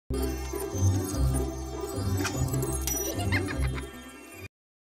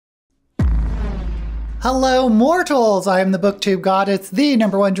Hello mortals, I am the BookTube Goddess, the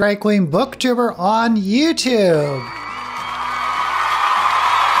 #1 drag queen booktuber on YouTube.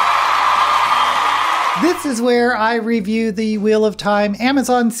 This is where I review the Wheel of Time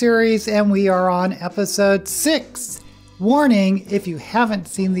Amazon series, and we are on episode 6. Warning, if you haven't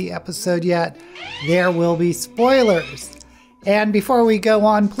seen the episode yet, there will be spoilers. And before we go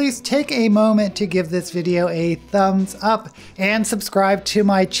on, please take a moment to give this video a thumbs up and subscribe to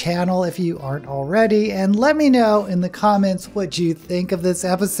my channel if you aren't already, and let me know in the comments what you think of this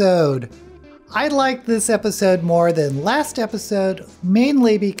episode. I liked this episode more than last episode,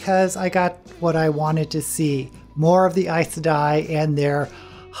 mainly because I got what I wanted to see, more of the Aes Sedai and their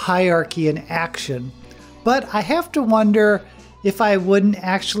hierarchy in action. But I have to wonder if I wouldn't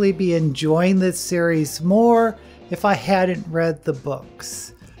actually be enjoying this series more if I hadn't read the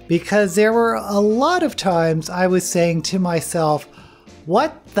books. Because there were a lot of times I was saying to myself,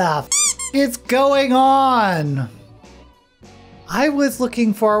 what the f is going on? I was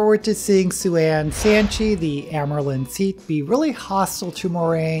looking forward to seeing Siuan Sanchi, the Amyrlin seat, be really hostile to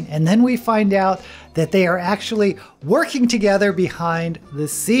Moiraine, and then we find out that they are actually working together behind the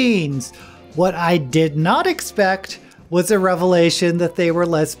scenes. What I did not expect was a revelation that they were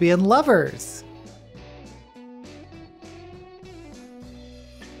lesbian lovers.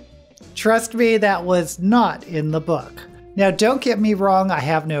 Trust me, that was not in the book. Now, don't get me wrong, I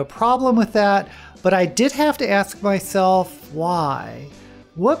have no problem with that, but I did have to ask myself, why?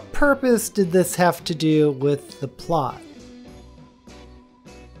 What purpose did this have to do with the plot?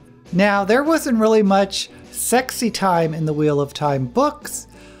 Now, there wasn't really much sexy time in the Wheel of Time books,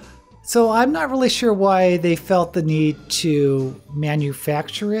 so I'm not really sure why they felt the need to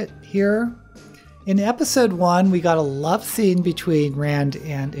manufacture it here. In episode 1, we got a love scene between Rand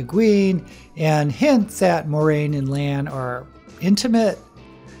and Egwene, and hints that Moiraine and Lan are intimate.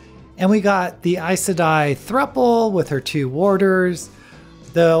 And we got the Aes Sedai throuple with her 2 warders,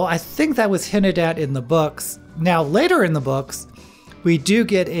 though I think that was hinted at in the books. Now, later in the books, we do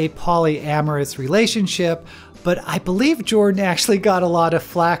get a polyamorous relationship, but I believe Jordan actually got a lot of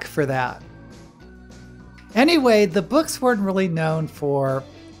flack for that. Anyway, the books weren't really known for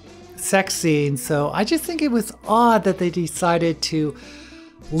sex scenes, so I just think it was odd that they decided to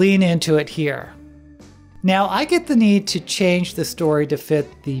lean into it here. Now, I get the need to change the story to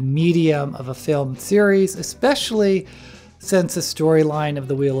fit the medium of a film series, especially since the storyline of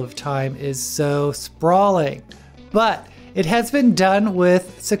the Wheel of Time is so sprawling. But it has been done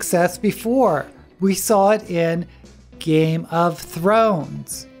with success before. We saw it in Game of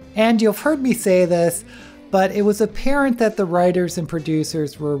Thrones. And you've heard me say this, but it was apparent that the writers and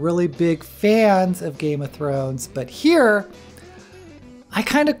producers were really big fans of Game of Thrones. But here, I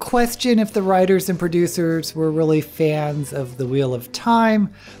kind of question if the writers and producers were really fans of the Wheel of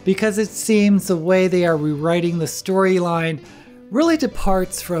Time, because it seems the way they are rewriting the storyline really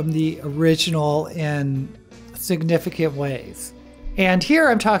departs from the original in significant ways. And here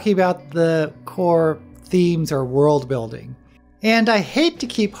I'm talking about the core themes or world building. And I hate to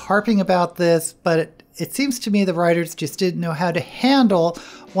keep harping about this, but it seems to me the writers just didn't know how to handle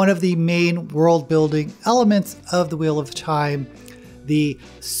one of the main world building elements of the Wheel of Time. The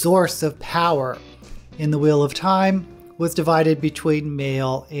source of power in the Wheel of Time was divided between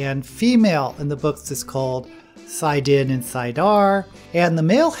male and female. In the books it's called Saidin and Saidar, and the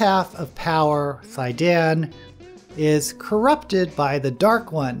male half of power, Saidin, is corrupted by the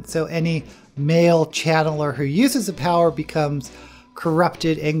Dark One. So any male channeler who uses the power becomes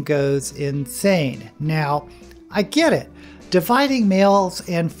corrupted and goes insane. Now, I get it. Dividing males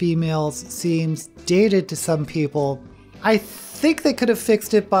and females seems dated to some people. I think they could have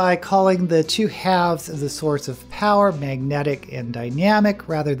fixed it by calling the 2 halves of the source of power magnetic and dynamic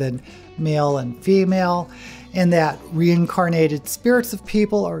rather than male and female, and that reincarnated spirits of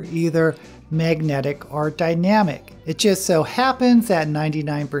people are either magnetic or dynamic. It just so happens that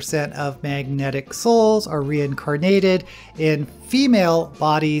 99% of magnetic souls are reincarnated in female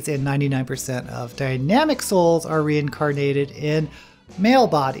bodies and 99% of dynamic souls are reincarnated in male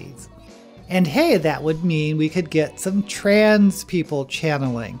bodies. And hey, that would mean we could get some trans people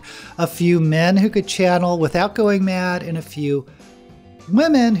channeling. A few men who could channel without going mad, and a few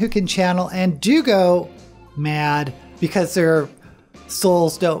women who can channel and do go mad because their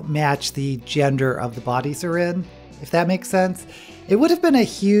souls don't match the gender of the bodies they're in, if that makes sense. It would have been a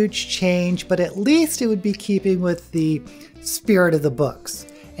huge change, but at least it would be keeping with the spirit of the books,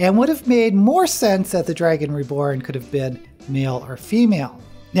 and would have made more sense that the Dragon Reborn could have been male or female.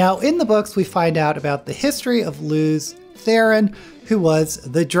 Now, in the books, we find out about the history of Lews Theron, who was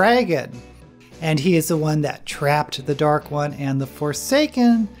the dragon. And he is the one that trapped the Dark One and the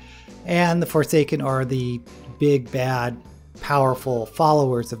Forsaken. And the Forsaken are the big, bad, powerful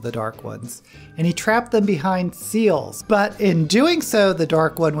followers of the Dark Ones. And he trapped them behind seals. But in doing so, the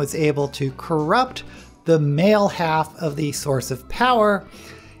Dark One was able to corrupt the male half of the source of power.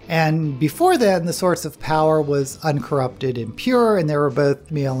 And before then, the source of power was uncorrupted and pure, and there were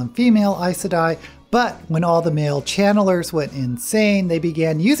both male and female Aes Sedai. But when all the male channelers went insane, they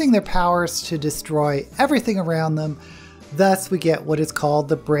began using their powers to destroy everything around them. Thus, we get what is called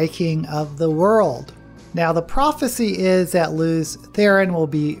the breaking of the world. Now, the prophecy is that Lews Theron will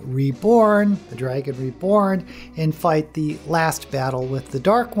be reborn, the dragon reborn, and fight the last battle with the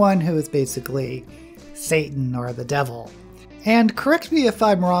Dark One, who is basically Satan or the devil. And correct me if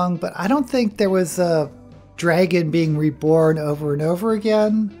I'm wrong, but I don't think there was a dragon being reborn over and over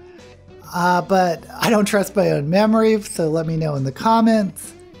again. But I don't trust my own memory, so let me know in the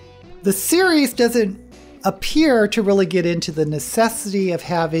comments. The series doesn't appear to really get into the necessity of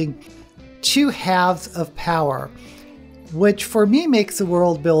having two halves of power, which for me makes the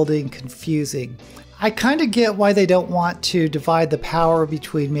world building confusing. I kind of get why they don't want to divide the power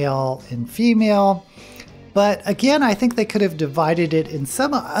between male and female, but again, I think they could have divided it in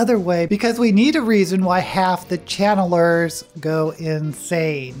some other way because we need a reason why half the channelers go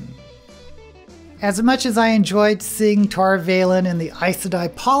insane. As much as I enjoyed seeing Tar Valon in the Aes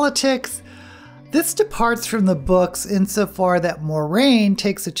Sedai politics, this departs from the books insofar that Moiraine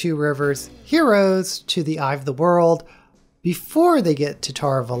takes the Two Rivers heroes to the Eye of the World before they get to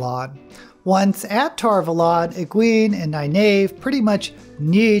Tar Valon. Once at Tar Valon, Egwene and Nynaeve pretty much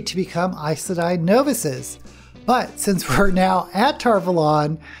need to become Aes Sedai novices. But since we're now at Tar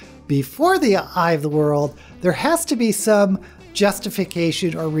Valon before the Eye of the World, there has to be some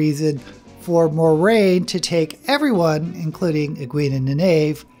justification or reason for Moiraine to take everyone, including Egwene and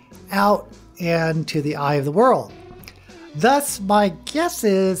Nynaeve, out and to the Eye of the World. Thus, my guess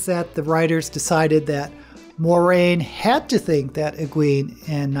is that the writers decided that Moiraine had to think that Egwene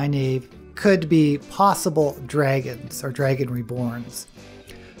and Nynaeve could be possible dragons or dragon reborns.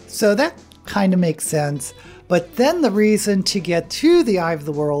 So that kind of makes sense, but then the reason to get to the Eye of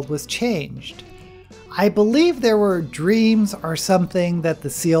the World was changed. I believe there were dreams or something that the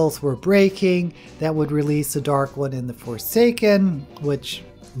seals were breaking that would release the Dark One and the Forsaken, which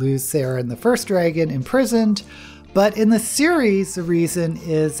Lews Theron, the first dragon, imprisoned. But in the series, the reason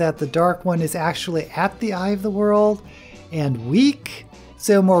is that the Dark One is actually at the Eye of the World and weak.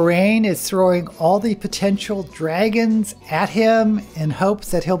 So Moiraine is throwing all the potential dragons at him in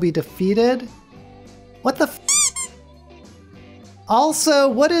hopes that he'll be defeated. What the f? Also,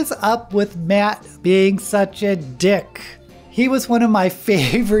 what is up with Matt being such a dick? He was one of my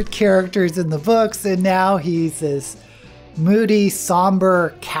favorite characters in the books, and now he's this moody,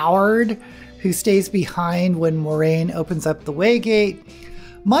 somber coward who stays behind when Moiraine opens up the Waygate.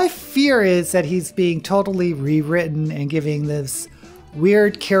 My fear is that he's being totally rewritten and giving this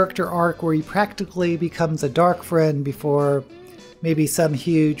weird character arc where he practically becomes a dark friend before maybe some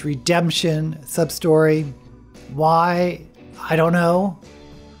huge redemption sub-story. Why? I don't know.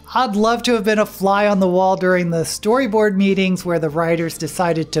 I'd love to have been a fly on the wall during the storyboard meetings where the writers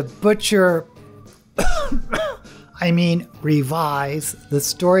decided to butcher, revise the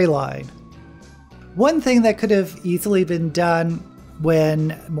storyline. One thing that could have easily been done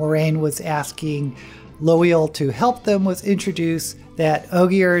when Moiraine was asking Loial to help them was introduce that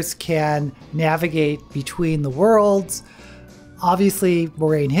Ogiers can navigate between the worlds. Obviously,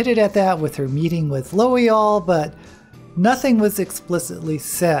 Moiraine hinted at that with her meeting with Loial, but nothing was explicitly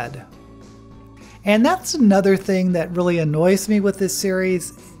said. And that's another thing that really annoys me with this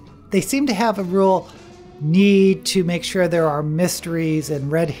series. They seem to have a real need to make sure there are mysteries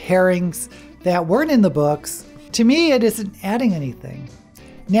and red herrings that weren't in the books. To me, it isn't adding anything.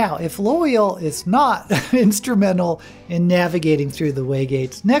 Now, if Loial is not instrumental in navigating through the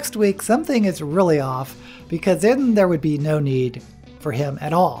Waygates next week, something is really off, because then there would be no need for him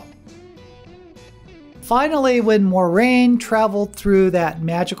at all. Finally, when Moiraine traveled through that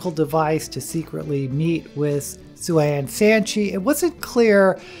magical device to secretly meet with Siuan Sanchi, it wasn't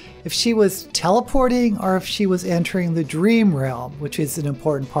clear if she was teleporting or if she was entering the dream realm, which is an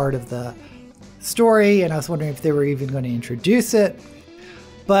important part of the story, and I was wondering if they were even going to introduce it,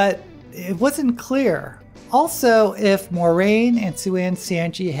 but it wasn't clear. Also, if Moiraine and Siuan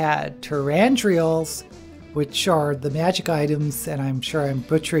Sanchi had Tarandrials, which are the magic items, and I'm sure I'm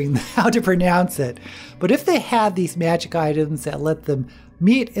butchering how to pronounce it, but if they had these magic items that let them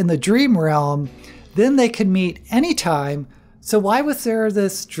meet in the dream realm, then they could meet anytime, so why was there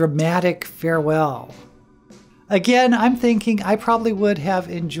this dramatic farewell? Again, I'm thinking I probably would have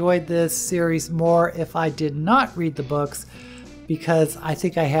enjoyed this series more if I did not read the books, because I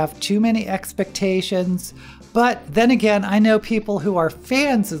think I have too many expectations. But then again, I know people who are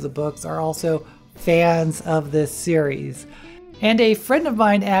fans of the books are also fans of this series. And a friend of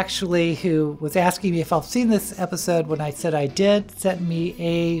mine actually, who was asking me if I've seen this episode when I said I did, sent me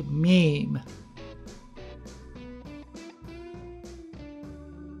a meme.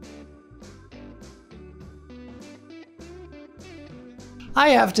 I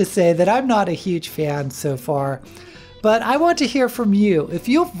have to say that I'm not a huge fan so far, but I want to hear from you. If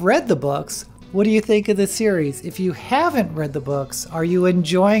you've read the books, what do you think of the series? If you haven't read the books, are you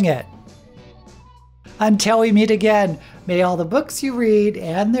enjoying it? Until we meet again, may all the books you read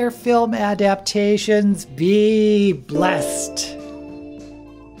and their film adaptations be blessed.